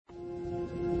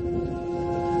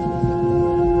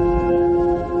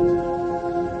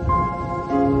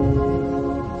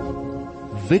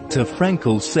Viktor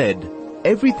Frankl said,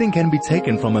 "Everything can be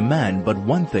taken from a man but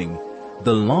one thing,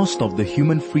 the last of the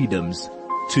human freedoms.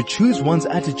 To choose one's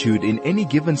attitude in any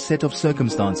given set of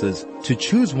circumstances, to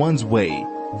choose one's way."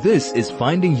 This is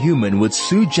Finding Human with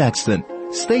Sue Jackson.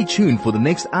 Stay tuned for the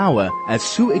next hour as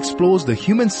Sue explores the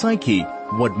human psyche,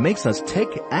 what makes us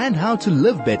tick, and how to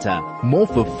live better, more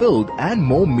fulfilled and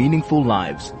more meaningful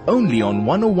lives. Only on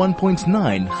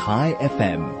 101.9 High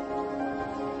FM.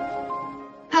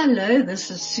 Hello,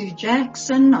 this is Sue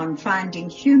Jackson on Finding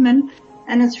Human,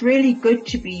 and it's really good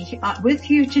to be with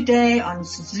you today on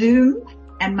Zoom.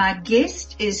 And my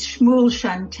guest is Shmuel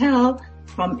Shantall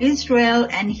from Israel,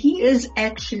 and he is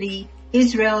actually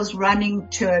Israel's running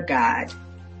tour guide.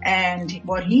 And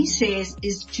what he says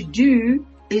is to do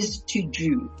is to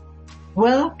do.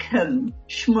 Welcome,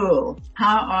 Shmuel.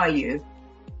 How are you?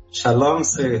 Shalom,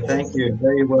 Sue. Thank you.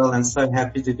 Very well, and so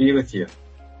happy to be with you.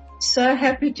 So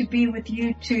happy to be with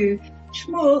you too.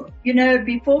 Shmuel,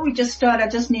 before we just start, I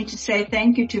just need to say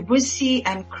thank you to Bussy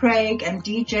and Craig and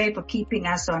DJ for keeping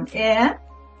us on air.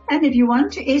 And if you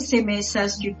want to SMS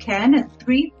us, you can at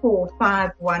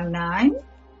 34519,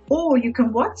 or you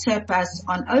can WhatsApp us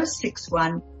on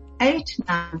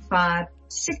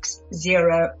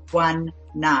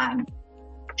 061-895-6019.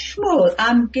 Shmuel,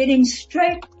 I'm getting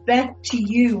straight back to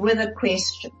you with a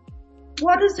question.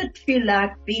 What does it feel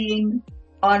like being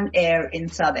on air in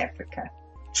South Africa?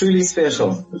 Truly special.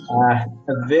 A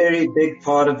very big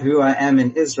part of who I am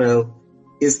in Israel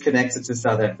is connected to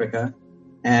South Africa.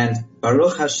 And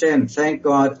Baruch Hashem, thank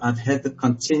God, I've had the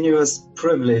continuous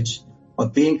privilege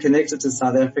of being connected to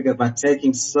South Africa by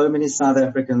taking so many South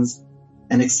Africans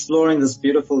and exploring this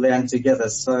beautiful land together.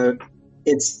 So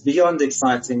it's beyond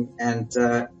exciting, and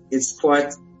I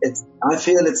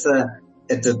feel it's a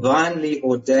divinely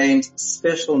ordained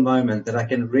special moment that I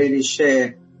can really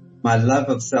share my love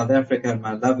of South Africa and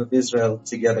my love of Israel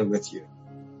together with you.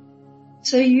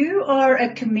 So you are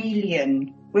a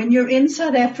chameleon. When you're in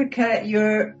South Africa,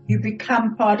 you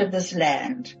become part of this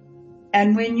land.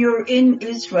 And when you're in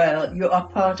Israel, you are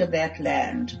part of that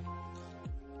land.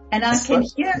 And I can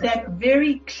hear that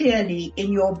very clearly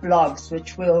in your blogs,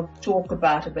 which we'll talk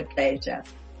about a bit later.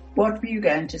 What were you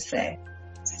going to say?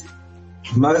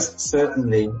 Most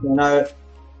certainly.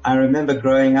 I remember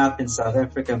growing up in South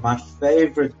Africa, my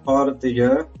favorite part of the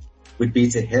year would be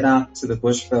to head out to the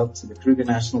Bushveld, to the Kruger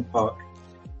National Park.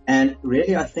 And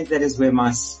really, I think that is where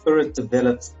my spirit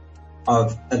developed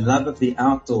of a love of the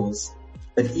outdoors.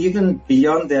 But even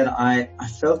beyond that, I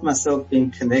felt myself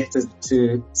being connected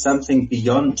to something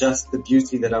beyond just the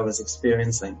beauty that I was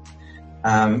experiencing.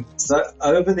 So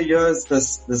over the years,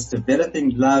 this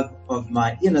developing love of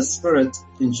my inner spirit,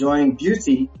 enjoying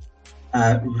beauty,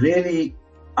 really,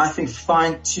 I think,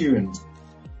 fine-tuned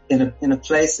in a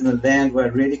place, in a land where I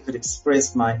really could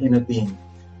express my inner being,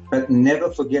 but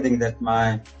never forgetting that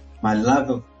my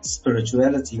love of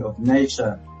spirituality, of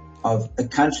nature, of a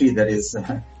country that is,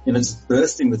 just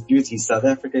bursting with beauty. South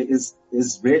Africa is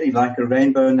really like a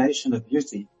rainbow nation of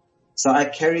beauty. So I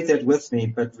carried that with me,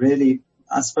 but really,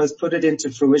 I suppose, put it into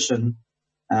fruition,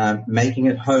 making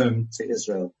it home to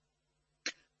Israel.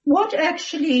 What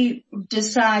actually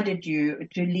decided you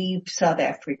to leave South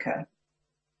Africa?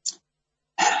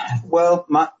 Well,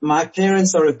 my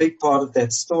parents are a big part of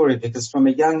that story, because from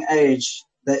a young age,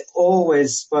 they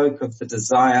always spoke of the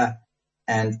desire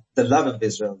and the love of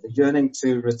Israel, the yearning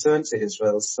to return to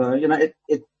Israel. So,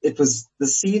 it was, the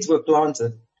seeds were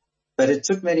planted, but it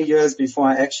took many years before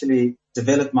I actually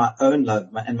developed my own love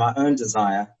and my own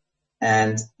desire.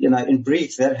 And, in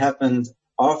brief, that happened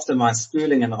after my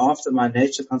schooling and after my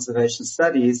nature conservation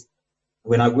studies.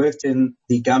 When I worked in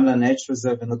the Gamla Nature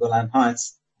Reserve in the Golan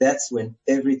Heights, that's when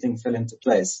everything fell into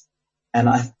place. And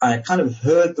I kind of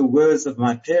heard the words of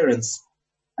my parents,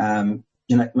 in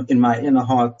my inner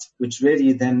heart, which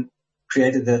really then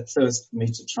created that thirst for me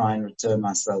to try and return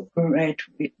myself. Great.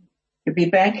 We'll be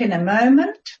back in a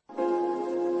moment.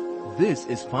 This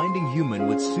is Finding Human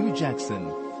with Sue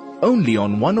Jackson, only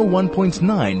on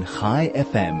 101.9 High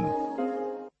FM.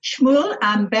 Shmuel,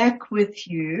 I'm back with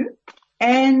you.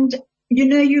 And,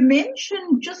 you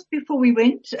mentioned just before we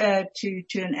went to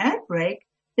an ad break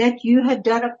that you had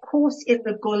done a course in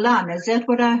the Golan. Is that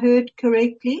what I heard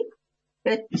correctly?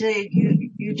 That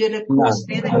you did a course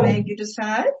there that made you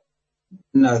decide?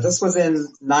 No, this was in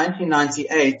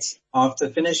 1998. After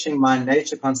finishing my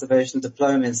nature conservation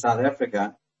diploma in South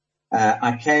Africa,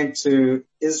 I came to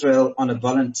Israel on a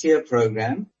volunteer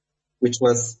program, which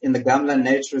was in the Gamla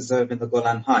Nature Reserve in the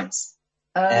Golan Heights.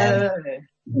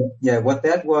 What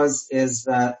that was is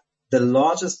the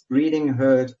largest breeding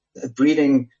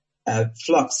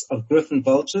flocks of griffon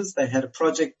vultures. They had a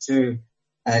project to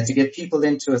to get people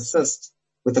in to assist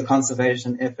with the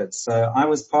conservation efforts. So I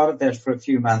was part of that for a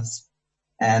few months,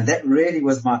 and that really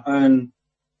was my own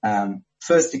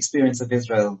first experience of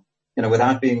Israel,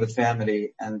 without being with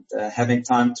family and having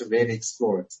time to really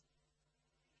explore it.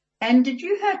 And did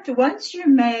you have to, once you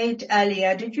made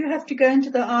Aliyah, did you have to go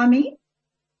into the army?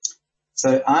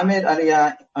 So I made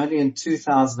Aliyah only in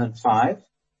 2005,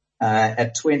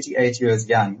 at 28 years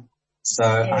young. So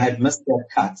I had missed that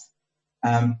cut.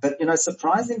 But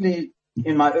surprisingly,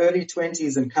 in my early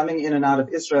 20s and coming in and out of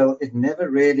Israel,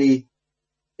 the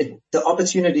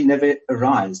opportunity never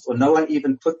arose, or no one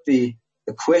even put the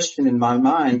question in my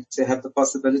mind to have the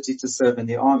possibility to serve in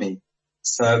the army.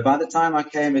 So by the time I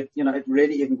came, it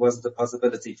really even wasn't a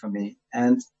possibility for me.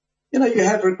 And, you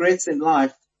have regrets in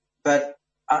life, but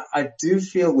I do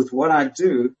feel with what I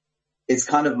do, it's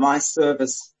kind of my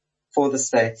service for the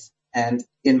state. And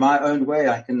in my own way,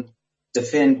 I can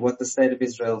defend what the state of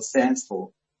Israel stands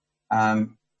for.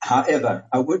 However,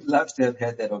 I would love to have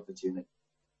had that opportunity.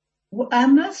 Well, I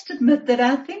must admit that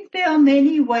I think there are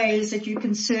many ways that you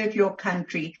can serve your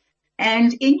country.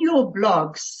 And in your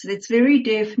blogs, it's very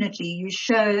definitely, you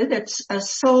show that a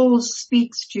soul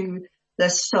speaks to the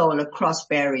soul across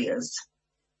barriers.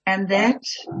 And that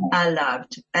I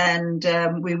loved. And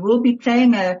we will be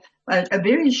playing a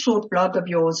very short blog of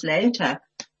yours later.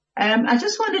 I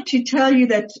just wanted to tell you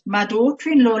that my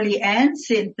daughter-in-law Leanne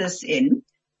sent this in.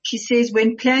 She says,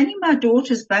 when planning my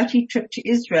daughter's Bati trip to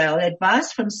Israel,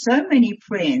 advice from so many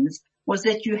friends was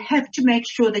that you have to make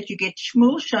sure that you get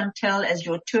Shmuel Shantall as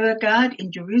your tour guide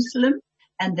in Jerusalem.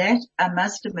 And that, I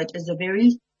must admit, is the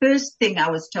very first thing I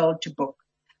was told to book.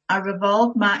 I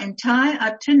revolved my entire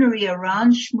itinerary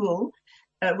around Shmuel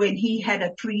when he had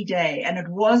a free day, and it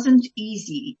wasn't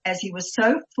easy as he was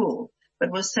so full,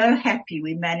 but was so happy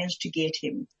we managed to get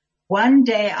him. One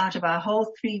day out of our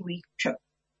whole 3-week trip,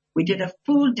 we did a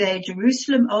full day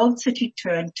Jerusalem Old City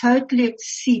tour and totally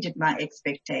exceeded my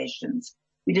expectations.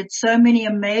 We did so many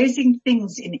amazing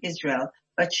things in Israel,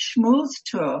 but Shmuel's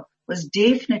tour was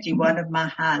definitely one of my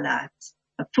highlights.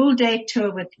 A full day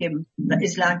tour with him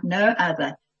is like no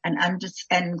other. And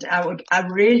I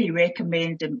really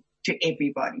recommend him to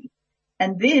everybody.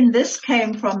 And then this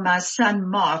came from my son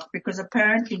Mark, because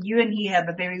apparently you and he have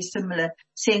a very similar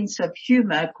sense of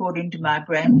humor, according to my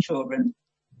grandchildren.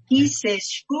 He says,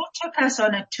 Shmuel took us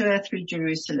on a tour through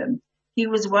Jerusalem. He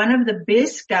was one of the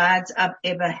best guides I've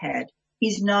ever had.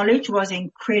 His knowledge was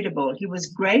incredible. He was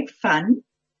great fun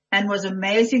and was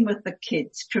amazing with the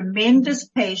kids. Tremendous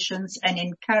patience and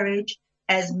encouraged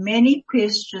as many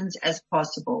questions as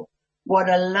possible. What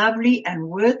a lovely and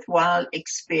worthwhile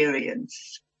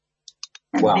experience.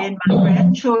 And Wow. Then my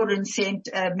grandchildren sent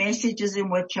messages in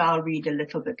which I'll read a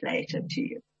little bit later to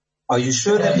you. Are you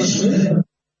sure that was me?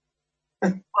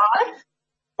 What?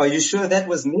 Are you sure that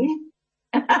was me?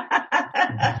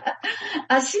 I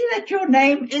see that your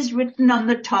name is written on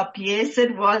the top. Yes,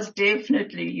 it was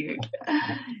definitely you.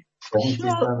 Thank you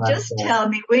so much. Just tell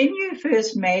me, when you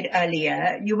first made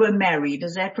Aliyah, you were married,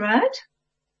 is that right?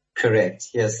 Correct.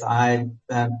 Yes. I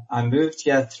moved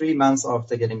here 3 months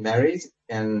after getting married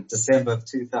in December of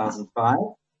 2005.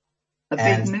 A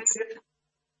big move.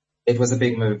 It was a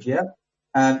big move, yeah.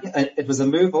 It was a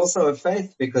move also of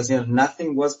faith because,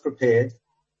 nothing was prepared.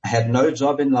 I had no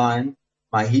job in line.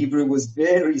 My Hebrew was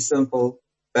very simple,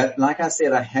 but like I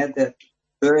said, I had that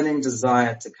burning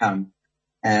desire to come.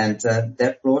 And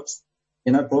that brought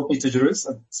me to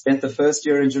Jerusalem. Spent the first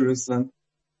year in Jerusalem.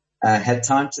 Had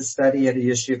time to study at a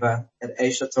yeshiva at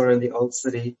Aisha Torah in the Old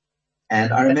City.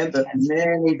 And I remember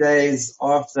many days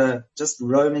after just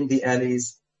roaming the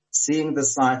alleys, seeing the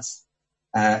sights,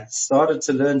 started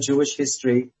to learn Jewish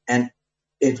history, and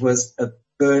it was a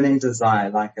burning desire,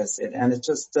 like I said. And it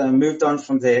just moved on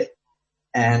from there.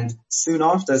 And soon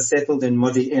after settled in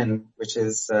Modi'in, which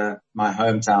is my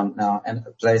hometown now, and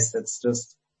a place that's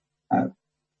just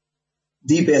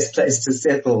the best place to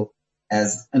settle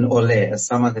as an Oleh, as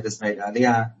someone that has made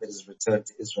Aliyah, that has returned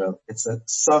to Israel. It's a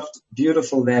soft,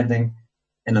 beautiful landing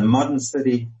in a modern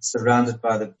city surrounded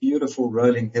by the beautiful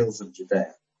rolling hills of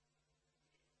Judea.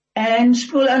 And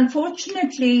Shmuel,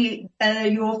 unfortunately,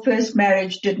 your first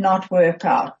marriage did not work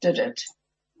out, did it?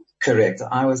 Correct.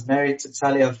 I was married to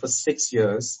Talia for 6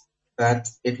 years, but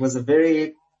it was a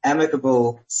very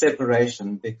amicable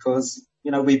separation because,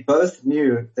 we both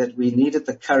knew that we needed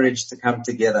the courage to come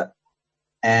together.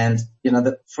 And,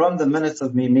 from the minute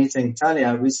of me meeting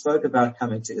Talia, we spoke about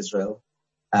coming to Israel.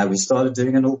 We started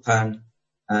doing an ulpan.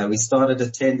 We started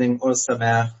attending Or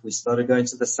Sameach. We started going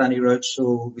to the Sunny Road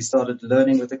Shul. We started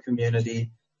learning with the community.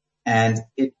 And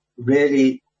it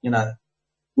really,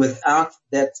 without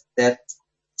that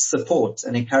support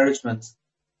and encouragement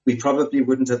we probably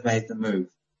wouldn't have made the move.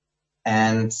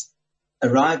 And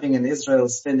arriving in Israel,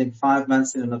 spending 5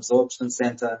 months in an absorption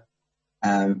center,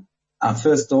 our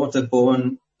first daughter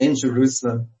born in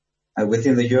Jerusalem,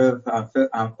 within the year of our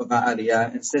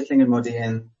Aliyah, and settling in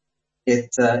Modi'in,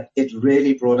 it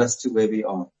really brought us to where we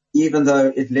are. Even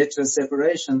though it led to a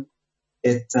separation,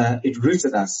 it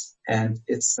rooted us, and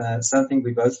it's something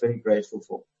we're both very grateful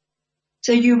for.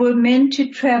 So you were meant to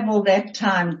travel that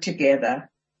time together.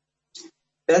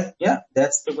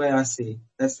 That's the way I see.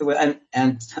 That's the way,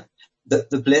 and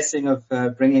the blessing of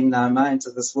bringing Naama into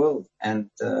this world, and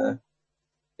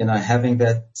having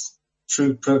that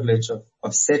true privilege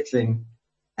of settling,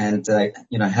 and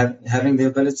having the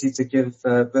ability to give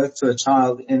birth to a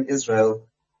child in Israel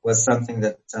was something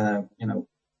that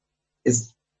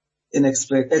is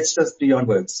inexplicable. It's just beyond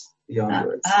words. Beyond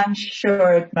words. I'm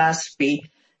sure it must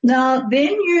be. Now,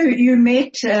 then you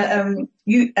met, I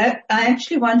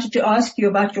actually wanted to ask you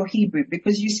about your Hebrew,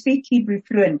 because you speak Hebrew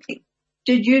fluently.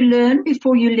 Did you learn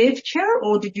before you left here,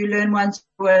 or did you learn once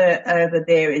you were over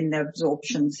there in the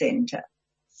absorption center?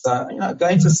 So,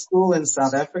 going to school in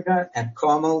South Africa at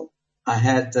Carmel, I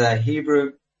had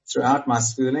Hebrew throughout my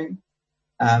schooling.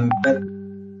 But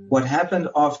what happened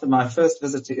after my first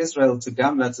visit to Israel, to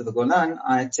Gamla, to the Golan,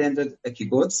 I attended a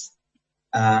kibbutz.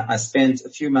 I spent a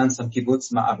few months on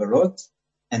kibbutz Ma'abarot,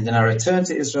 and then I returned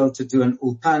to Israel to do an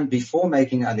ulpan before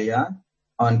making Aliyah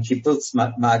on kibbutz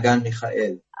Ma'agan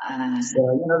Michael. So,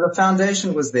 the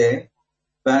foundation was there,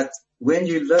 but when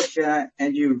you look here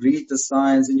and you read the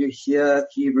signs and you hear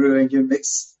Hebrew and you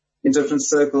mix in different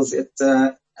circles, it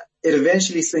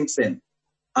eventually sinks in.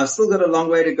 I've still got a long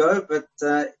way to go, but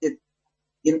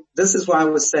this is why I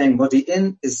was saying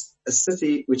Modi'in is a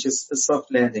city which is a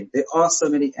soft landing. There are so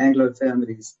many Anglo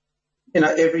families.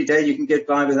 Every day you can get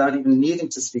by without even needing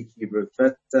to speak Hebrew.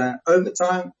 But over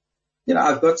time,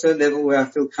 I've got to a level where I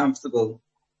feel comfortable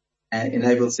and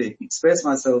able to express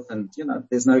myself, and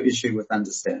there's no issue with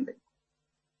understanding.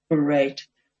 Great.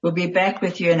 We'll be back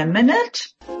with you in a minute.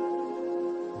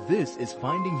 This is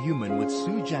Finding Human with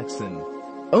Sue Jackson,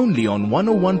 only on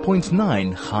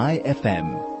 101.9 High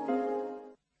FM.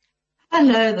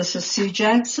 Hello, this is Sue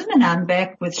Jackson, and I'm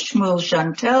back with Shmuel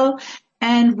Shantall,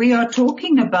 and we are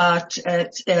talking about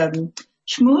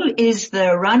Shmuel is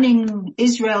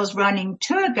Israel's running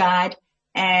tour guide,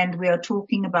 and we are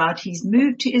talking about his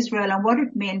move to Israel and what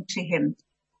it meant to him.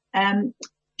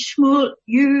 Shmuel,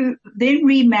 you then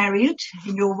remarried.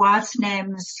 Your wife's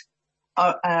name's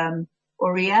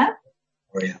Oria.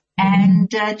 Oria. And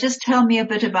just tell me a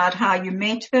bit about how you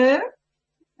met her,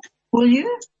 will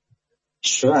you?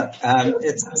 Sure.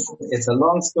 It's a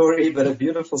long story, but a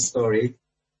beautiful story.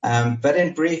 But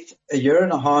in brief, a year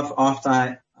and a half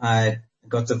after I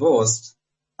got divorced,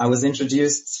 I was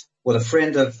introduced, a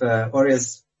friend of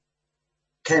Oria's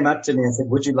came up to me and said,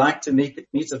 would you like to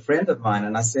meet a friend of mine?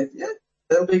 And I said, yeah,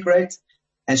 that'll be great.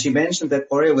 And she mentioned that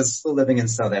Oria was still living in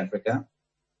South Africa,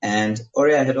 and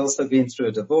Oria had also been through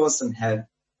a divorce and had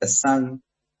a son,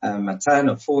 Matan,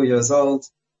 of 4 years old.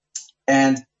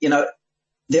 And,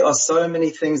 there are so many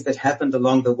things that happened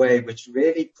along the way which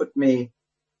really put me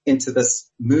into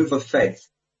this move of faith.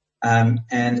 And,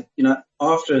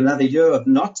 after another year of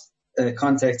not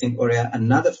contacting Oria,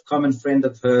 another common friend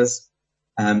of hers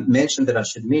mentioned that I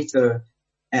should meet her.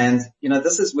 And,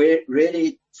 this is where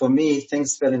really, for me,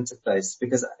 things fell into place,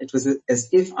 because it was as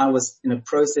if I was in a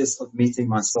process of meeting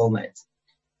my soulmate.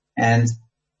 And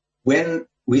when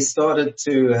we started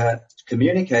to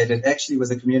communicate, it actually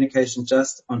was a communication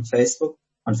just on Facebook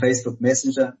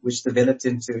Messenger, which developed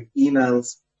into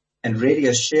emails, and really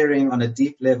a sharing on a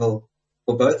deep level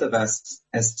for both of us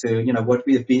as to, what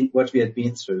we had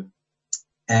been through.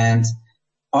 And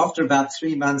after about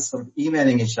 3 months of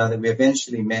emailing each other, we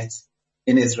eventually met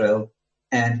in Israel,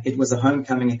 and it was a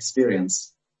homecoming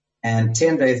experience. And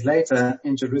 10 days later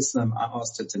in Jerusalem, I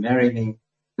asked her to marry me.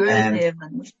 Good and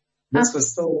heavens. This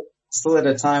was still at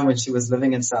a time when she was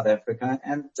living in South Africa,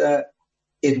 and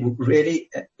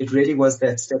it really was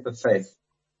that step of faith.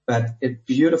 But a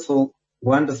beautiful,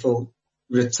 wonderful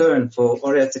return for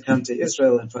Oria to come to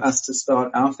Israel and for us to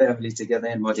start our family together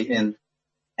in Modi'in.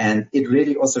 And it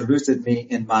really also rooted me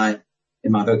in my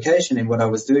vocation, in what I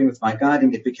was doing with my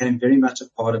guiding. It became very much a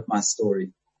part of my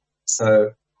story.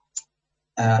 So,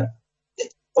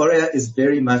 Oria is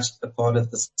very much a part of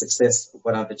the success of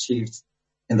what I've achieved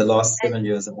in the last 7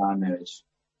 years of our marriage.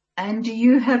 And do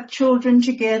you have children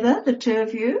together, the two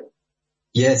of you?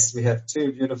 Yes, we have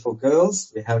 2 beautiful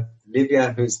girls. We have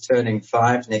Livia, who's turning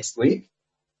 5 next week,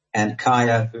 and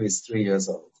Kaya, who is 3 years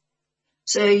old.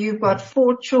 So you've got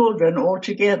 4 children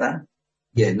altogether.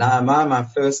 Yeah, Naama, my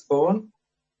firstborn,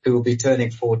 who will be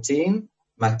turning 14,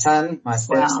 Matan, my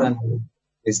stepson,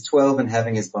 is 12 and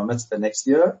having his bar mitzvah next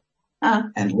year,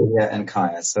 and Leah and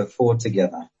Kaya, so 4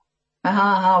 together.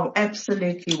 How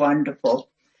absolutely wonderful.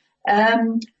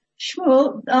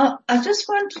 Shmuel, I just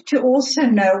wanted to also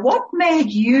know what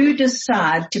made you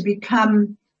decide to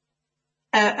become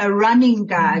a running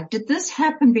guide. Did this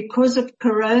happen because of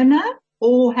Corona,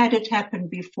 or had it happened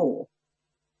before?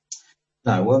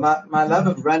 No, well, my love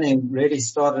of running really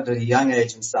started at a young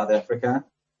age in South Africa,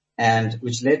 and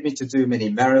which led me to do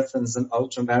many marathons and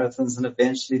ultra marathons and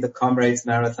eventually the Comrades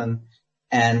Marathon.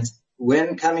 And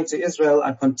when coming to Israel,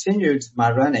 I continued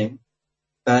my running,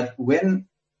 but when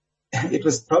it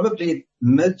was probably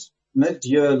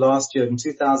mid-year last year in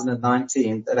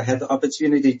 2019 that I had the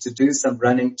opportunity to do some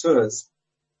running tours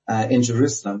in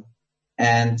Jerusalem.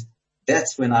 And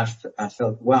that's when I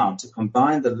felt, wow, to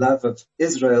combine the love of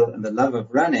Israel and the love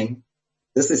of running,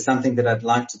 this is something that I'd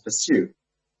like to pursue.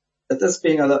 But this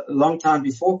being a long time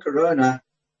before Corona,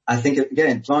 I think it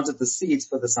again planted the seeds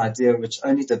for this idea, which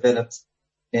only developed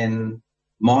in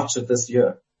March of this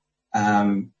year.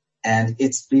 And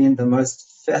it's been the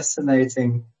most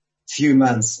fascinating few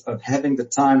months of having the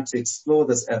time to explore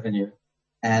this avenue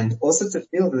and also to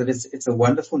feel that it's a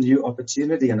wonderful new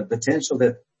opportunity and a potential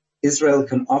that Israel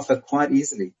can offer quite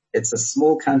easily. It's a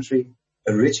small country,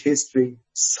 a rich history,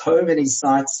 so many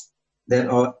sites that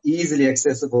are easily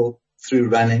accessible through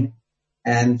running.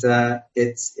 And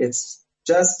it's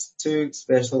just too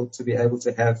special to be able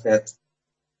to have that,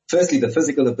 firstly, the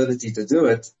physical ability to do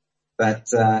it, but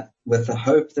with the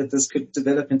hope that this could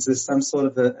develop into some sort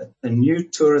of a new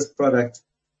tourist product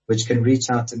which can reach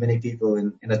out to many people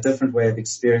in a different way of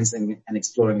experiencing and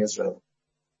exploring Israel.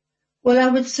 Well, I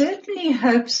would certainly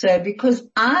hope so, because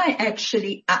I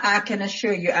can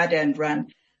assure you I don't run,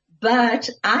 but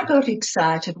I got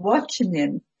excited watching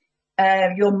them.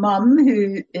 Your mom,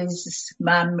 who is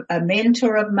a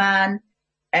mentor of mine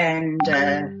and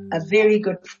a very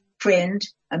good friend,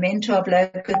 a mentor of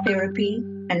logotherapy,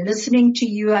 and listening to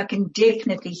you, I can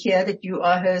definitely hear that you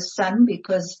are her son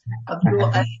because of your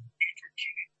own attitude.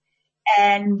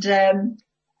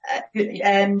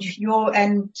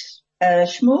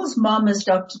 Shmuel's mom is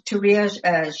Dr. Shmuel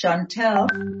Shantall,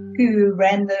 who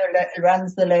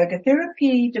runs the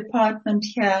logotherapy department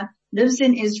here, lives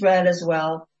in Israel as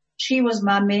well. She was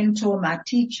my mentor, my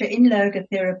teacher in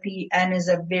logotherapy, and is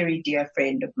a very dear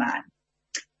friend of mine.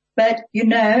 But,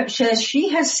 she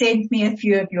has sent me a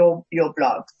few of your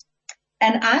blogs.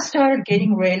 And I started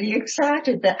getting really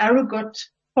excited. The Aragot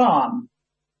farm,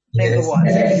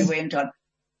 that you went on.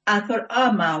 I thought,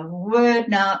 oh my word,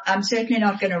 now I'm certainly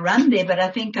not going to run there, but I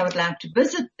think I would like to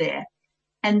visit there.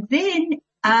 And then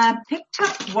I picked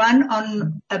up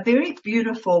a very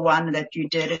beautiful one that you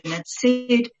did, and it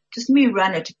said, just let me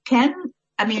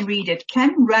read it.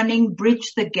 Can running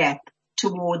bridge the gap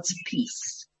towards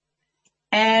peace?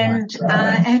 And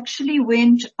I actually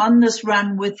went on this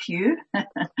run with you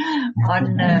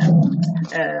on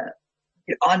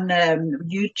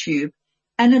YouTube,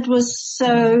 and it was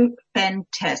so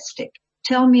fantastic.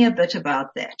 Tell me a bit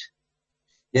about that.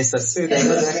 Yes, Sue, that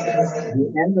was at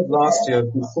the end of last year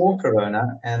before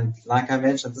Corona, and like I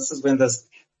mentioned, this is when this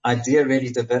idea really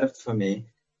developed for me.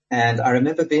 And I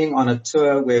remember being on a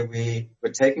tour where we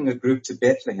were taking a group to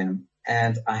Bethlehem,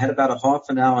 and I had about a half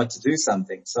an hour to do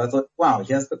something. So I thought, wow,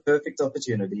 here's the perfect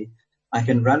opportunity. I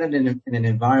can run it in an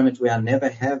environment where I never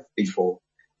have before.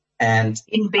 And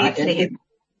in Bethlehem.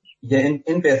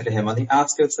 In Bethlehem, on the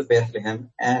outskirts of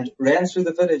Bethlehem, and ran through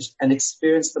the village and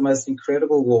experienced the most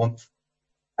incredible warmth.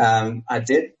 I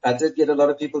did get a lot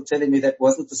of people telling me that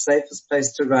wasn't the safest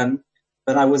place to run,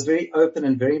 but I was very open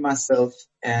and very myself,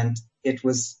 and it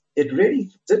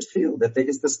really did feel that there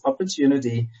is this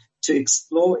opportunity to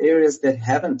explore areas that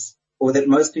haven't, or that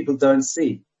most people don't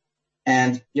see.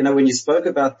 And, when you spoke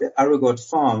about the Aragot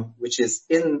farm, which is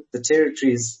in the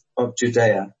territories of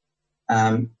Judea,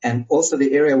 and also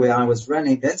the area where I was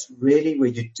running, that's really where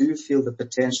you do feel the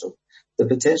potential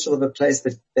of a place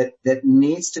that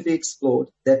needs to be explored,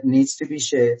 that needs to be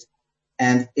shared.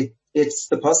 And it's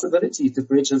the possibility to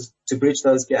bridge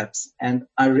those gaps. And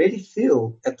I really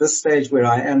feel at this stage where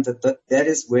I am that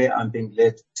is where I'm being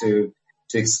led to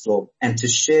explore and to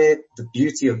share the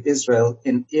beauty of Israel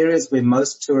in areas where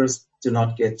most tourists do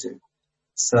not get to.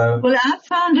 Well, I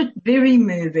found it very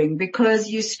moving because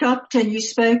you stopped and you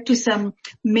spoke to some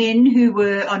men who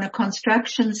were on a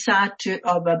construction site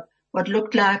of what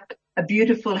looked like a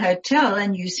beautiful hotel,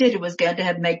 and you said it was going to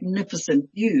have magnificent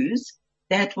views.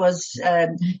 That was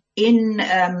in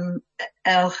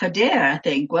El Khader, I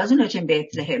think, wasn't it, in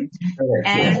Bethlehem?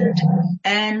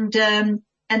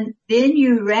 And then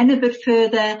you ran a bit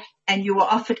further and you were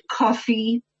offered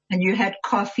coffee and you had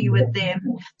coffee with them.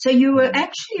 So you were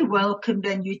actually welcomed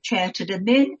and you chatted, and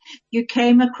then you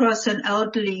came across an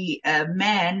elderly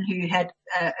man who had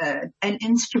an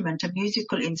instrument, a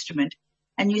musical instrument,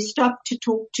 and you stopped to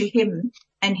talk to him,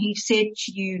 and he said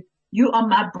to you, "You are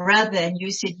my brother," and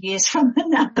you said, "Yes, from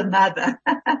another mother."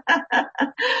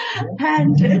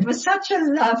 And it was such a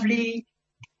lovely,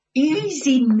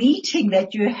 easy meeting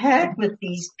that you had with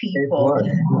these people.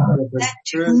 That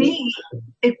to me,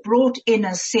 it brought in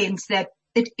a sense that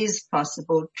it is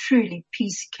possible. Truly,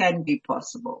 peace can be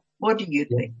possible. What do you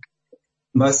think?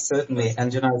 Most certainly.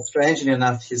 And, strangely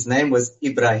enough, his name was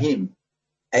Abraham.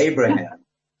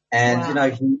 And,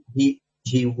 Wow.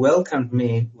 he welcomed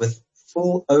me with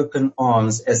full open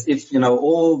arms, as if,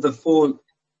 all the four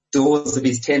doors of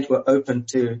his tent were open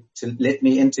to let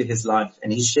me into his life.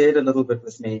 And he shared a little bit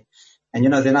with me. And,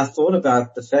 then I thought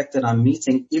about the fact that I'm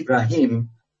meeting Ibrahim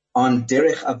on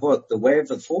Derech Avot, the way of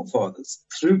the forefathers,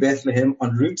 through Bethlehem,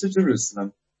 en route to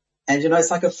Jerusalem. And,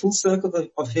 it's like a full circle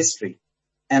of history.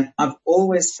 And I've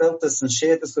always felt this and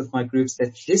shared this with my groups,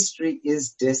 that history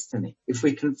is destiny. If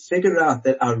we can figure out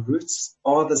that our roots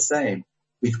are the same,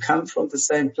 we've come from the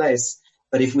same place,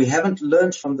 but if we haven't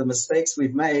learned from the mistakes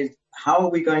we've made, how are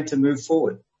we going to move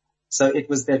forward? So it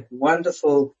was that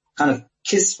wonderful kind of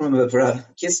kiss from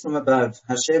above.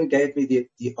 Hashem gave me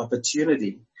the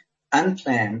opportunity,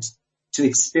 unplanned, to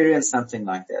experience something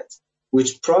like that,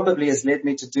 which probably has led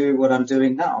me to do what I'm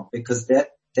doing now, because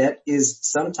that is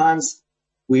sometimes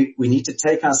we need to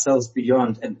take ourselves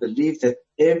beyond and believe that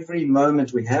every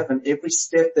moment we have and every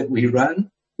step that we run,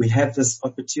 we have this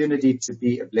opportunity to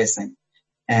be a blessing.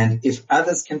 And if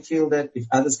others can feel that, if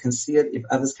others can see it, if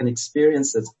others can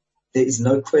experience it, there is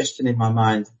no question in my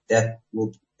mind that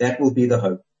will be the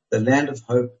hope, the land of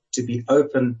hope, to be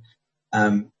open,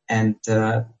 and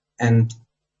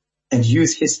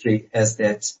use history as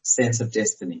that sense of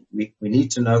destiny. We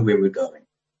need to know where we're going.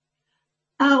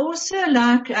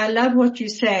 I love what you're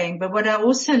saying, but what I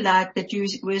also like that you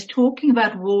were talking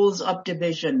about walls of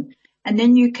division. And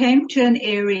then you came to an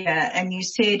area and you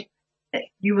said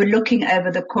you were looking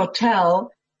over the Kotel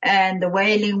and the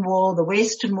Wailing Wall, the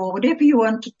Western Wall, whatever you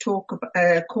want to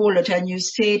call it. And you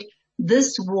said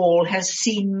this wall has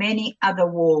seen many other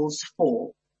walls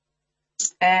fall.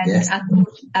 And yes.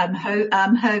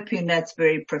 I'm hoping that's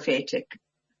very prophetic.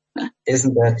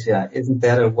 Isn't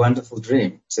that a wonderful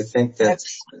dream to think that,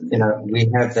 we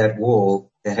have that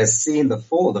wall that has seen the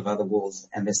fall of other walls,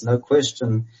 and there's no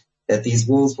question that these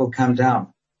walls will come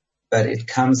down, but it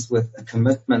comes with a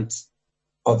commitment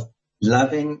of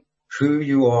loving who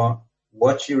you are,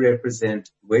 what you represent,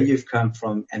 where you've come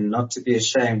from, and not to be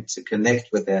ashamed to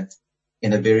connect with that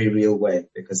in a very real way,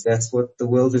 because that's what the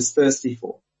world is thirsty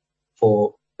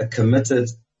for a committed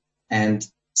and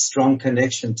strong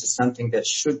connection to something that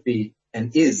should be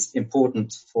and is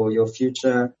important for your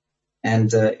future,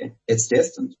 and it's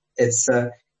destined. It's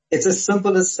as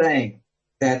simple as saying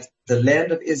that the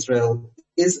land of Israel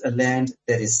is a land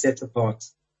that is set apart,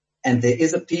 and there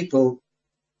is a people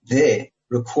there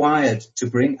required to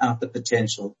bring out the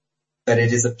potential, but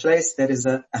it is a place that is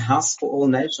a house for all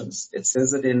nations. It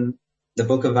says it in the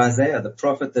book of Isaiah, the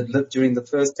prophet that lived during the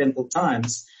first temple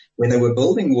times, when they were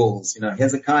building walls.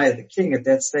 Hezekiah, the king at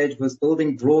that stage, was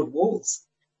building broad walls,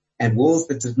 and walls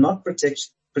that did not protect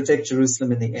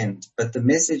Jerusalem in the end. But the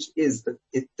message is that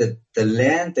the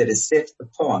land that is set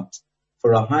apart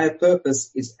for a higher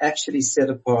purpose is actually set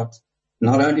apart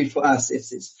not only for us,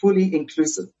 it's fully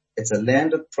inclusive. It's a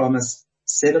land of promise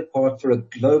set apart for a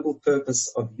global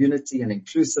purpose of unity and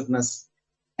inclusiveness.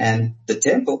 And the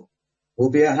temple will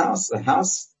be a house.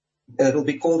 It'll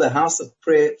be called a house of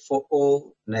prayer for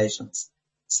all nations.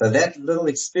 So that little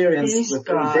experience with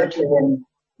Bethlehem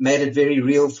made it very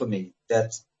real for me,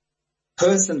 that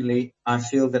personally I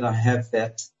feel that I have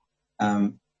that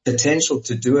potential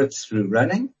to do it through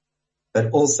running,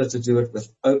 but also to do it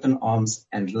with open arms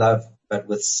and love, but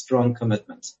with strong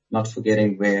commitment, not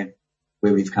forgetting where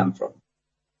we've come from.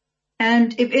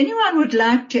 And if anyone would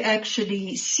like to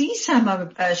actually see some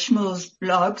of Shmuel's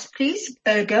blogs, please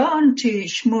go on to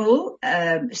Shmuel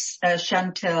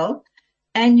Shantall,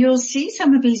 and you'll see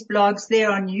some of his blogs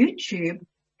there on YouTube.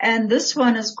 And this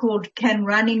one is called Can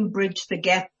Running Bridge the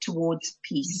Gap Towards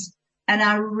Peace? And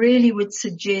I really would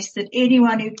suggest that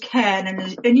anyone who can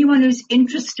and anyone who's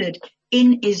interested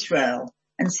in Israel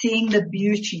and seeing the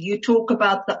beauty, you talk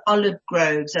about the olive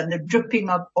groves and the dripping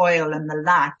of oil and the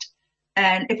light.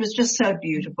 And it was just so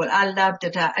beautiful. I loved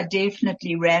it. I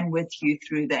definitely ran with you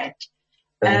through that.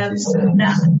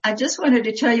 Now, I just wanted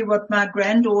to tell you what my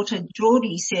granddaughter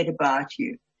Geordie said about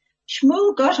you.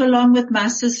 Shmuel got along with my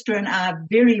sister and I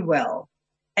very well.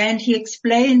 and he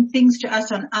explained things to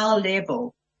us on our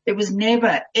level. There was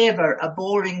never, ever a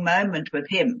boring moment with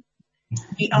him.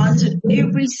 He answered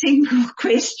every single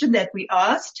question that we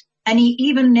asked, and he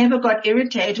even never got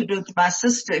irritated with my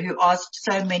sister who asked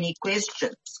so many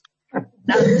questions.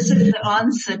 Now this is the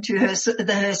answer to her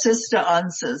sister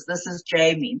answers. This is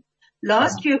Jamie.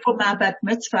 Last year for my bat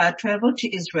mitzvah, I traveled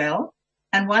to Israel,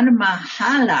 and one of my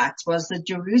highlights was the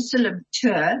Jerusalem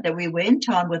tour that we went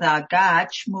on with our guide,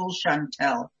 Shmuel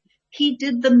Shantall. He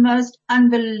did the most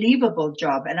unbelievable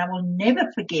job, and I will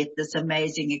never forget this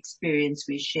amazing experience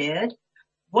we shared.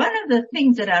 One of the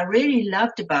things that I really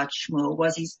loved about Shmuel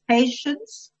was his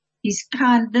patience, his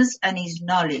kindness, and his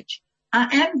knowledge. I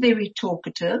am very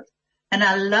talkative, and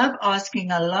I love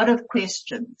asking a lot of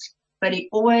questions, but he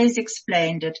always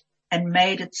explained it and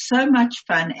made it so much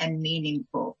fun and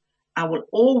meaningful. I will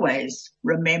always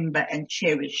remember and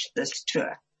cherish this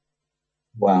tour.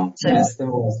 Wow. So, yes,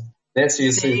 that's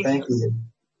you, Sue. Thank you.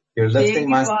 You're lifting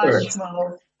my spirits.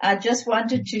 I just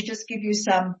wanted to just give you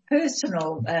some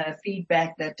personal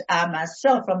feedback that I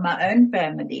myself from my own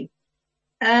family.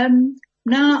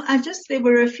 Now, there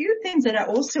were a few things that I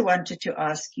also wanted to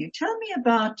ask you. Tell me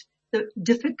about the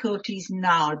difficulties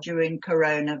now during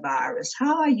coronavirus.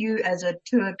 How are you as a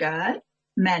tour guide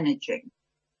managing?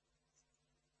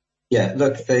 Yeah,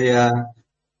 look, the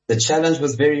challenge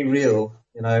was very real,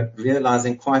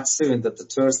 realizing quite soon that the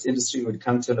tourist industry would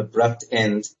come to an abrupt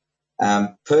end.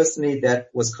 Personally, that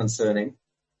was concerning.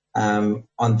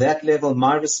 On that level,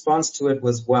 my response to it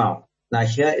was, wow, now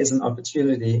here is an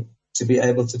opportunity to be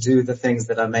able to do the things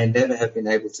that I may never have been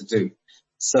able to do.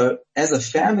 So as a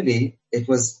family, it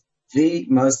was the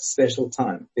most special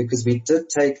time because we did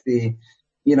take we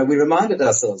reminded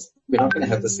ourselves we're not going to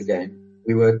have this again.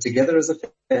 We were together as a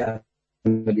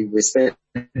family. We spent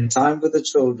time with the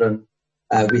children.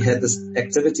 We had this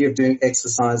activity of doing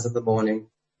exercise in the morning.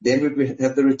 Then we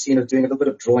have the routine of doing a little bit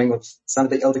of drawing. Some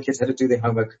of the elder kids had to do their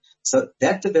homework. So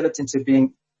that developed into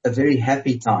being a very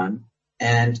happy time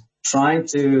and trying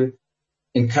to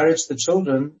encourage the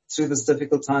children through this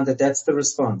difficult time that's the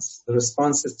response. The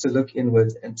response is to look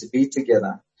inward and to be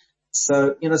together.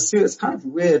 So, Sue, it's kind of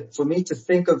weird for me to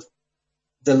think of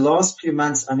the last few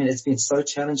months. I mean, it's been so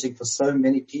challenging for so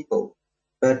many people,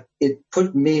 but it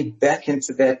put me back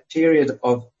into that period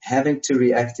of having to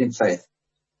react in faith.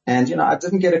 And, I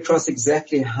didn't get across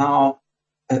exactly how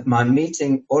my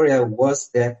meeting Oreo was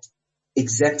that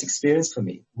exact experience for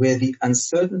me, where the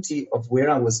uncertainty of where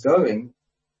I was going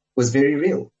was very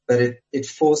real, but it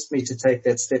forced me to take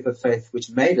that step of faith, which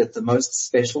made it the most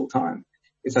special time.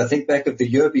 If I think back of the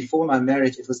year before my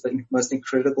marriage, it was the most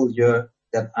incredible year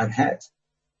that I've had.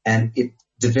 And it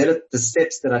developed the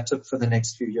steps that I took for the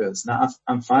next few years. Now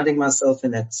I'm finding myself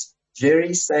in that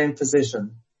very same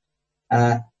position,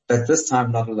 but this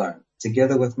time not alone,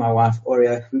 together with my wife,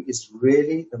 Aurea, who is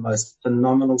really the most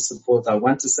phenomenal support. I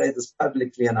want to say this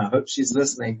publicly, and I hope she's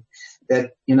listening,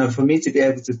 that, for me to be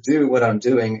able to do what I'm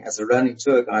doing as a running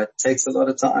tour guide takes a lot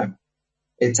of time.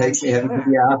 It takes me having to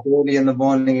be out early in the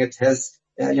morning. It has,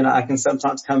 I can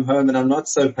sometimes come home and I'm not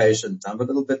so patient. I'm a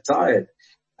little bit tired.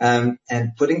 And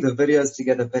putting the videos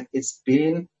together, but it's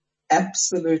been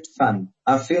absolute fun.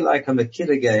 I feel like I'm a kid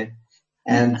again.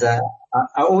 And,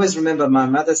 I always remember my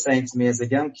mother saying to me as a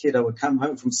young kid, I would come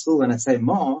home from school and I'd say,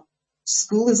 Ma,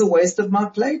 school is a waste of my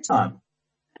playtime.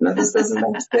 This doesn't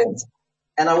make sense.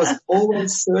 And I was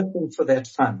always searching for that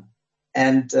fun.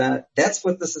 And, that's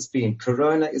what this has been.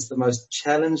 Corona is the most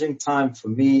challenging time for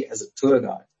me as a tour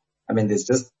guide. I mean, there's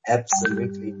just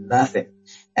absolutely nothing.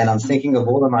 And I'm thinking of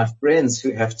all of my friends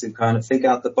who have to kind of think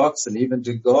out the box and even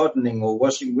do gardening or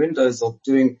washing windows or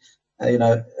doing,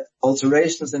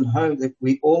 alterations in home, that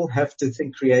we all have to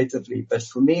think creatively. But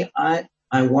for me, I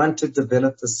want to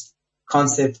develop this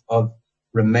concept of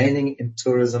remaining in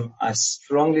tourism. I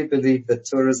strongly believe that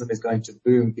tourism is going to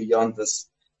boom beyond this.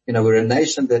 We're a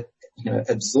nation that,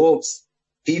 absorbs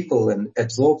people and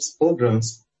absorbs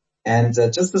pilgrims. And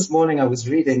just this morning I was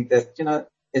reading that,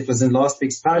 it was in last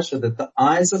week's parasha that the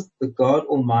eyes of the God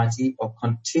Almighty are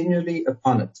continually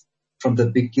upon it from the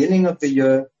beginning of the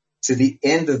year to the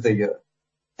end of the year.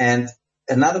 And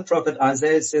another prophet,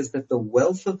 Isaiah, says that the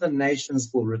wealth of the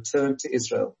nations will return to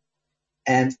Israel.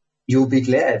 And you'll be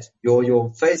glad.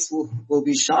 Your face will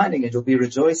be shining and you'll be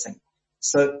rejoicing.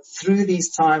 So through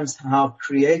these times, how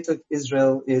creative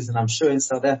Israel is, and I'm sure in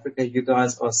South Africa, you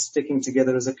guys are sticking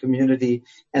together as a community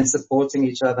and supporting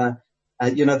each other.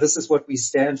 This is what we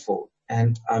stand for.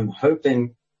 And I'm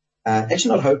hoping,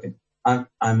 actually not hoping,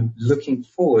 I'm looking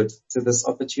forward to this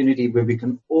opportunity where we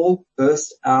can all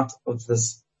burst out of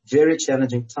this very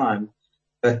challenging time,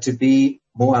 but to be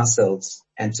more ourselves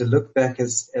and to look back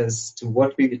as to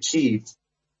what we've achieved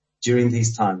during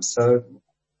these times. So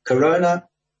Corona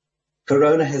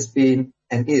has been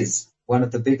and is one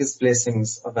of the biggest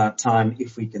blessings of our time,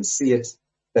 if we can see it,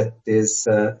 that there's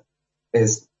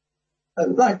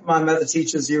like my mother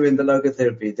teaches you in the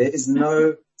logotherapy, there is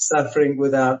no suffering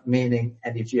without meaning.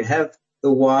 And if you have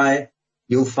the why,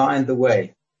 you'll find the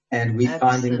way. And we're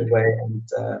finding the way, and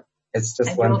it's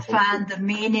just wonderful. You'll find the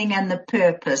meaning and the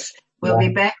purpose. We'll be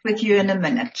back with you in a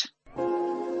minute.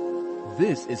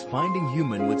 This is Finding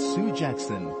Human with Sue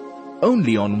Jackson,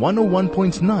 only on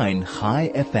 101.9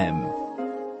 High FM.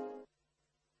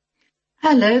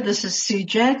 Hello, this is Sue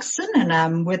Jackson, and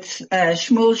I'm with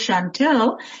Shmuel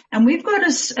Shantall, and we've got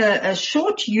a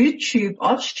short YouTube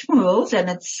of Shmuel's, and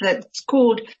it's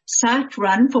called Sight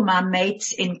Run for My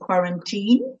Mates in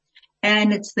Quarantine,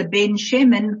 and it's the Ben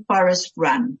Shemin Forest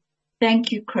Run.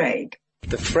 Thank you, Craig.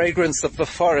 The fragrance of the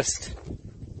forest,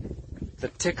 the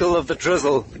tickle of the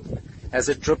drizzle as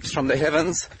it drips from the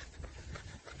heavens.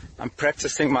 I'm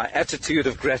practicing my attitude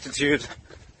of gratitude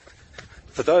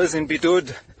for those in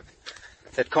Bidud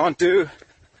that can't do.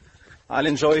 I'll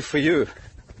enjoy for you.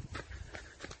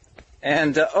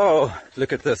 And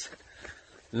look at this.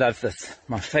 Love this.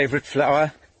 My favorite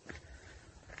flower.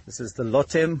 This is the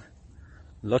Lotem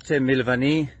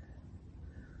Milvani.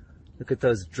 Look at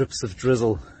those drips of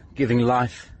drizzle giving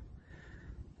life.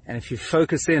 And if you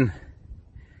focus in,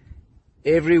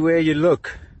 everywhere you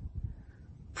look,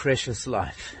 precious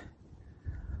life.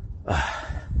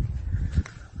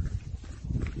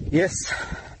 Yes.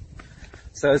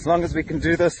 So as long as we can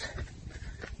do this,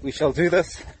 we shall do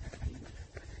this.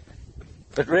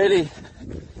 But really,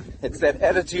 it's that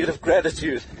attitude of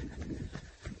gratitude.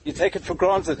 You take it for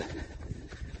granted.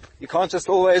 You can't just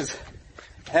always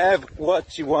have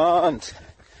what you want,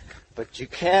 but you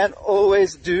can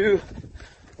always do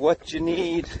what you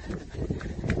need.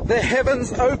 The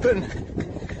heavens open.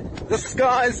 The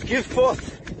skies give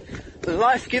forth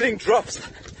life-giving drops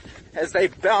as they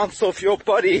bounce off your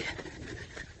body.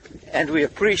 And we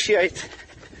appreciate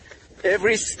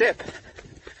every step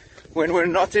when we're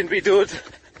not in Bidud.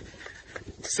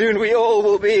 Soon we all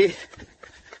will be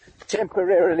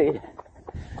temporarily.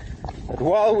 But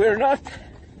while we're not,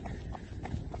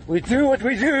 we do what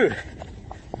we do.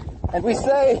 And we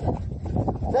say,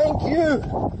 thank you.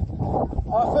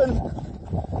 Often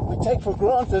we take for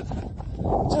granted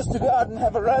just to go out and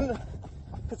have a run.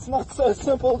 It's not so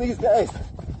simple these days,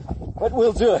 but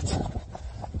we'll do it.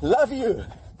 Love you.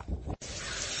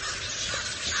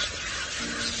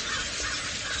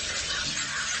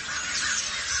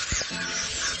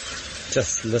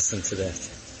 Just listen to that.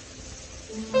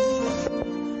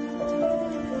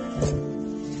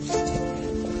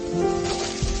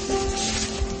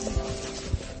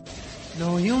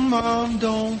 No, your mom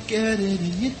don't get it,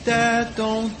 and your dad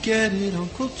don't get it,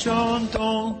 Uncle John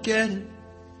don't get it.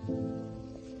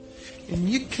 And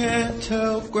you can't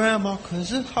tell Grandma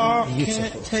 'cause her heart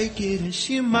can't take it, and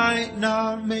she might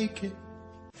not make it.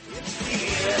 It's the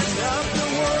end of the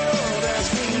world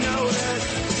as we know it.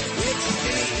 It's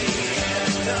the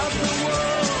end of the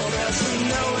world as we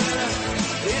know it.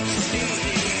 It's the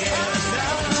end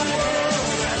of the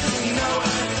world as we know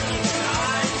it.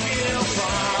 I feel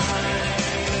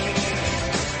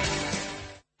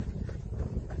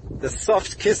fine. The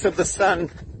soft kiss of the sun,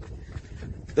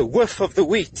 the whiff of the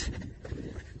wheat,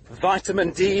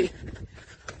 vitamin D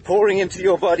pouring into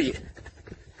your body.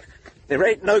 There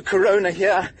ain't no corona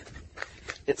here.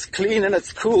 It's clean and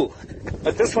it's cool.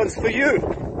 But this one's for you.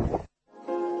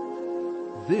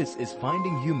 This is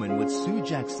Finding Human with Sue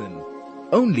Jackson,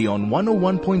 only on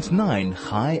 101.9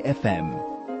 High FM.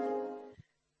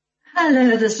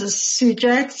 Hello, this is Sue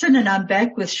Jackson, and I'm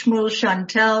back with Shmuel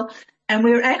Shantall, and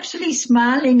we're actually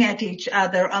smiling at each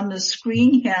other on the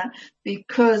screen here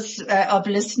because of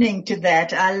listening to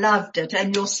that. I loved it.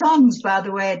 And your songs, by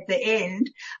the way, at the end,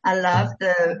 I love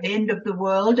the end of the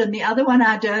world, and the other one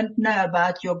I don't know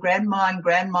about your grandma and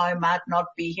grandma who might not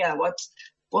be here. What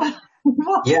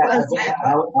Yeah, was that?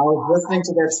 I was listening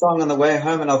to that song on the way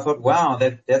home, and I thought, wow,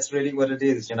 that's really what it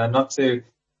is. Not to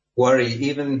worry.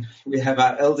 Even we have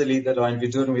our elderly that are in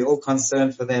Bidud, and we're all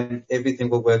concerned for them. Everything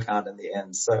will work out in the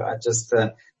end. So I just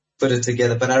put it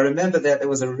together. But I remember that it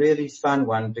was a really fun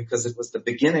one because it was the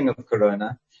beginning of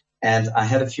Corona, and I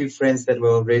had a few friends that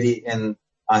were already in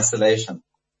isolation.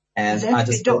 And I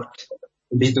just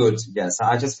Bidud, yes.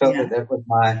 I just felt that was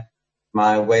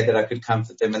my way that I could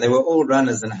comfort them. And they were all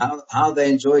runners, and how they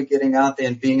enjoy getting out there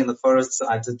and being in the forest. So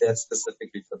I did that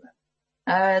specifically for them.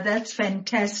 That's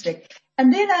fantastic.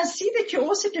 And then I see that you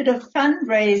also did a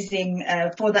fundraising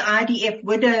for the IDF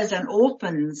widows and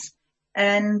orphans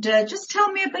And just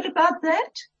tell me a bit about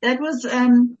that. That was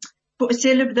for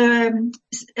the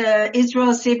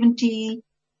Israel 72nd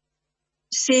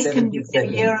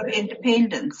year of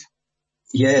independence.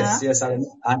 Yes, yes.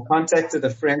 I contacted a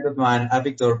friend of mine,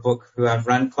 Avigdor Book, who I've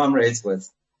run Comrades with,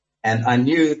 and I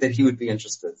knew that he would be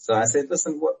interested. So I said,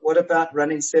 listen, what about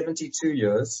running 72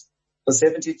 years for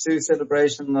 72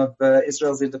 celebration of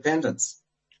Israel's independence?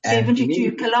 And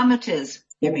 72 kilometers,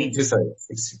 you mean? Sorry,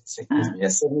 excuse me.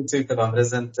 Yes, 72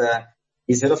 kilometers. And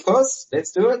he said, of course,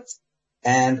 let's do it.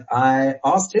 And I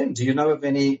asked him, do you know of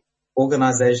any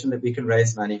organization that we can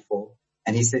raise money for?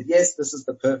 And he said, yes, this is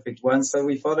the perfect one. So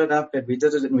we followed up and we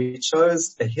did it, and we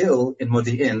chose a hill in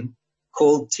Modi'in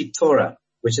called Tiktorah,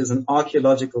 which is an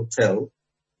archaeological tell,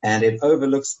 and it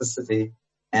overlooks the city,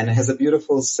 and it has a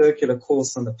beautiful circular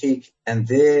course on the peak. And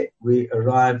there we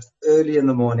arrived early in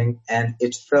the morning, and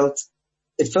it felt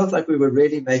like we were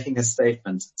really making a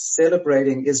statement,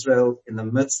 celebrating Israel in the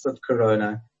midst of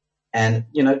Corona, and,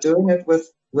 doing it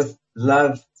with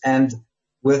love and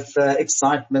with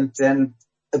excitement and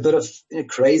a bit of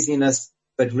craziness,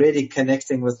 but really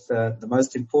connecting with the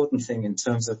most important thing in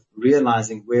terms of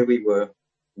realizing where we were,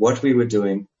 what we were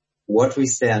doing, what we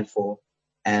stand for.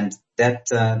 And that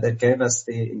gave us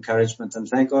the encouragement, and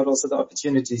thank God also the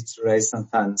opportunity to raise some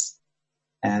funds.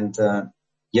 And,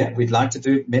 we'd like to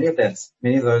do many of those.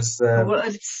 Well,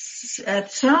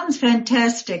 it sounds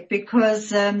fantastic because,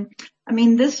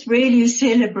 this really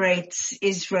celebrates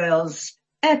Israel's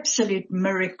absolute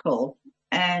miracle.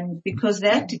 And because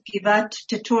that Givat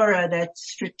Torah, that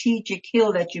strategic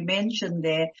hill that you mentioned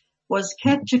there, was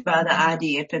captured by the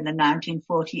IDF in the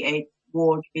 1948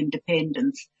 War of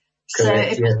Independence.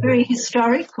 Correct, so it was very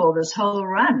historical, this whole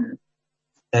run.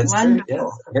 That's wonderful.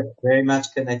 True, yes. Very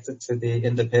much connected to the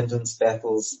independence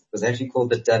battles. It was actually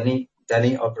called the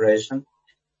Dani operation.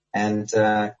 And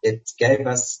it gave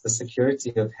us the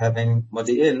security of having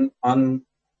Modi'in on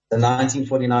the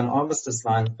 1949 armistice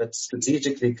line, but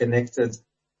strategically connected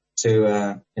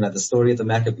to, the story of the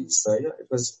Maccabees. So it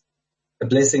was a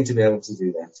blessing to be able to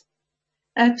do that.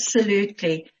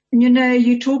 Absolutely. And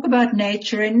you talk about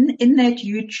nature, and in that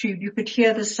YouTube, you could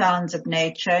hear the sounds of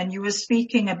nature, and you were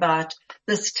speaking about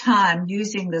this time,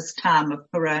 using this time of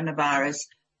coronavirus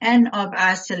and of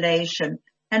isolation.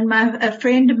 And a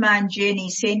friend of mine, Jenny,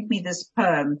 sent me this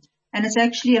poem, and it's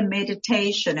actually a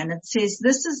meditation, and it says,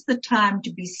 this is the time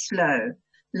to be slow.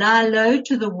 Lie low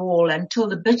to the wall until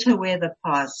the bitter weather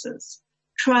passes.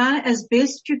 Try as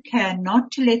best you can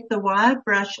not to let the wire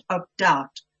brush of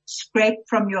doubt scrape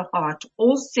from your heart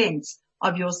all sense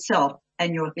of yourself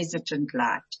and your hesitant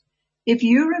light. If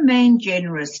you remain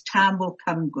generous, time will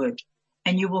come good,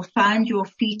 and you will find your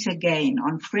feet again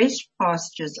on fresh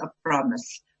pastures of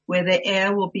promise, where the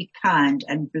air will be kind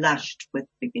and blushed with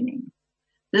beginning.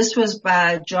 This was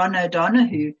by John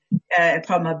O'Donoghue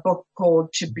from a book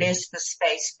called To Bless the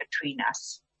Space Between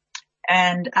Us.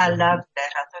 And I loved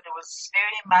that. I thought it was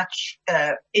very much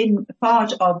in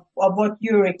part of what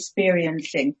you're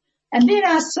experiencing. And then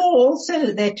I saw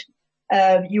also that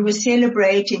you were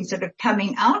celebrating sort of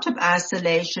coming out of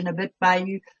isolation a bit by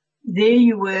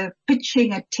you were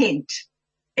pitching a tent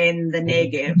in the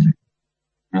Negev.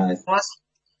 Right.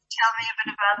 Tell me a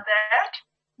bit about that.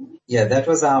 Yeah, that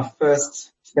was our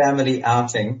first family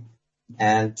outing,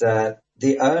 and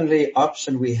the only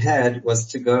option we had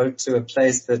was to go to a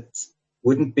place that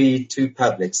wouldn't be too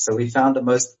public. So we found the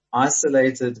most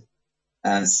isolated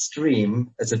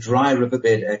stream. It's a dry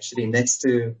riverbed actually next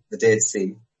to the Dead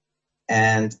Sea.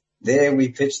 And there we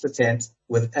pitched the tent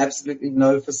with absolutely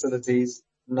no facilities,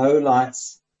 no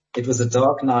lights. It was a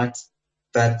dark night,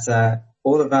 but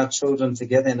all of our children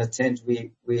together in a tent,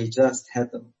 we just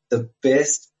had the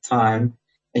best time.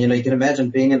 And you can imagine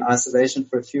being in isolation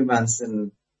for a few months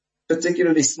in a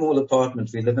particularly small apartment.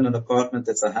 We live in an apartment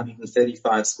that's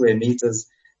 135 square meters.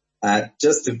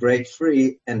 Just to break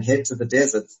free and head to the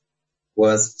desert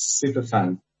was super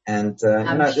fun. And,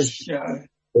 sure.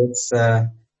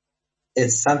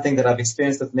 It's something that I've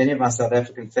experienced with many of my South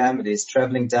African families,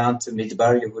 traveling down to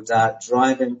Midbar Yehuda,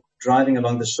 driving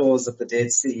along the shores of the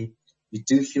Dead Sea. You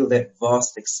do feel that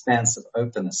vast expanse of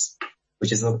openness,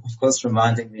 which is of course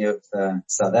reminding me of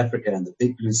South Africa and the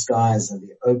big blue skies and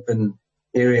the open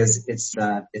areas. It's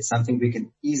something we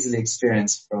can easily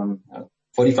experience from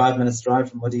 45 minutes drive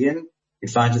from Modi'in. You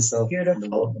find yourself Beautiful. in the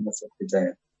wilderness of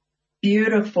Judea.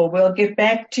 Beautiful. We'll get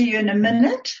back to you in a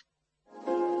minute.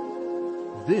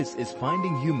 This is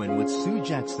Finding Human with Sue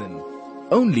Jackson,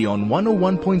 only on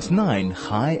 101.9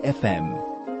 High FM.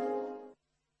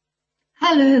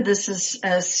 Hello, this is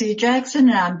Sue Jackson,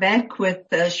 and I'm back with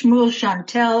Shmuel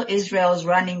Shantall, Israel's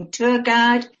running tour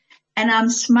guide. And I'm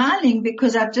smiling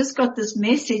because I've just got this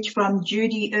message from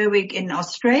Judy Erwig in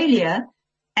Australia.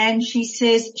 And she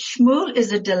says, Shmuel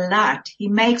is a delight. He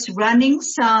makes running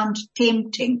sound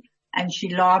tempting. And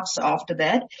she laughs after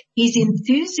that. His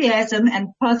enthusiasm and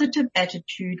positive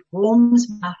attitude warms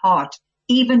my heart,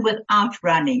 even without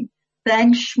running.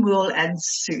 Thanks, Shmuel and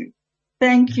Sue.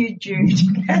 Thank you, Jude.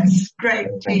 That's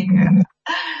great to hear.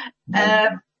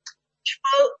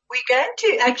 Shmuel, we're going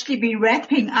to actually be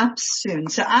wrapping up soon.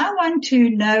 So I want to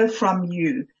know from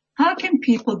you, how can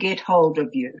people get hold of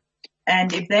you?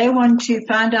 And if they want to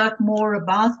find out more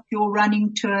about your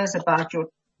running tours, about your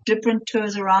different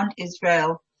tours around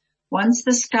Israel, once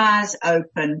the skies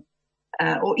open,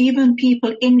 or even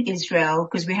people in Israel,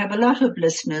 because we have a lot of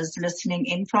listeners listening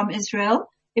in from Israel.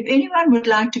 If anyone would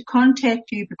like to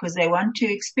contact you because they want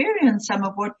to experience some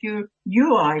of what you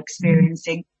are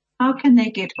experiencing, how can they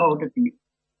get hold of you?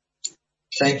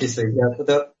 Thank you, Sue. Yeah,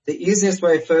 the easiest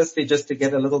way, firstly, just to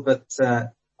get a little bit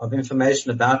of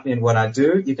information about me and what I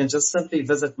do, you can just simply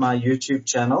visit my YouTube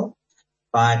channel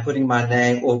by putting my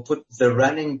name or put the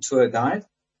running tour guide,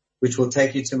 which will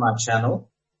take you to my channel.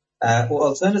 Or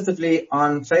alternatively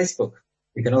on Facebook,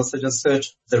 you can also just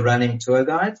search the running tour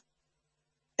guide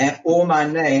or my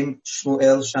name,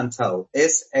 Shmuel Shantall,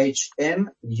 SHMUEL,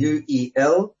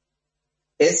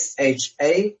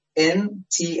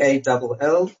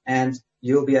 and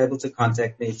you'll be able to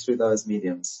contact me through those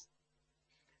mediums.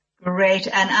 Great.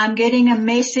 And I'm getting a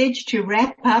message to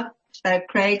wrap up.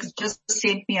 Craig's just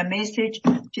sent me a message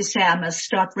to say I must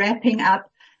start wrapping up.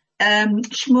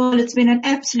 Shmuel, it's been an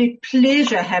absolute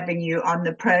pleasure having you on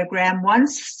the program.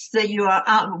 Once you are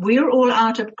out, we're all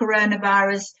out of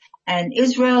coronavirus and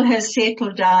Israel has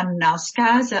settled down and our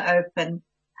skies are open.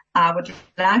 I would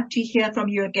like to hear from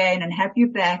you again and have you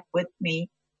back with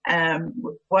me.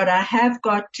 What I have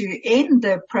got to end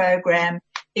the program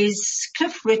is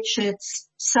Cliff Richard's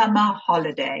Summer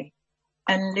Holiday.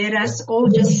 And let us all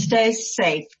just stay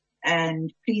safe.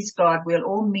 And please God, we'll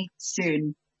all meet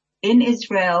soon in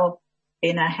Israel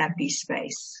in a happy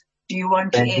space. Do you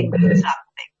want to end with something?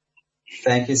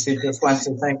 Thank you, Sue. Just want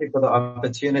to thank you for the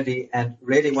opportunity and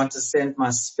really want to send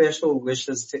my special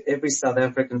wishes to every South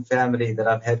African family that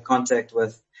I've had contact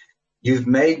with. You've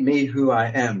made me who I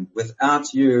am.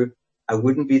 Without you, I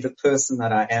wouldn't be the person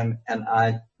that I am. And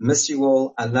I miss you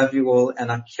all. I love you all. And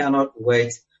I cannot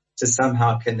wait to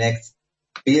somehow connect,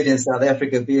 be it in South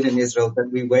Africa, be it in Israel,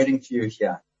 but we're waiting for you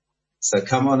here. So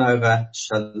come on over.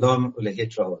 Shalom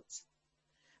ulehitraot.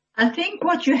 I think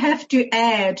what you have to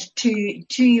add to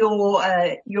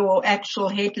your actual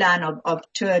headline of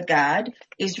tour guide,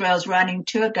 Israel's running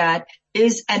tour guide,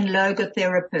 is an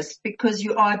logotherapist, because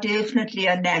you are definitely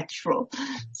a natural.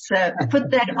 So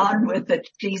put that on with it.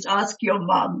 Please ask your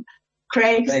mom.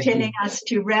 Craig's telling us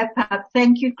to wrap up.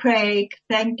 Thank you, Craig.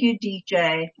 Thank you,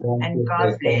 DJ. And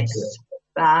God bless.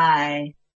 Bye.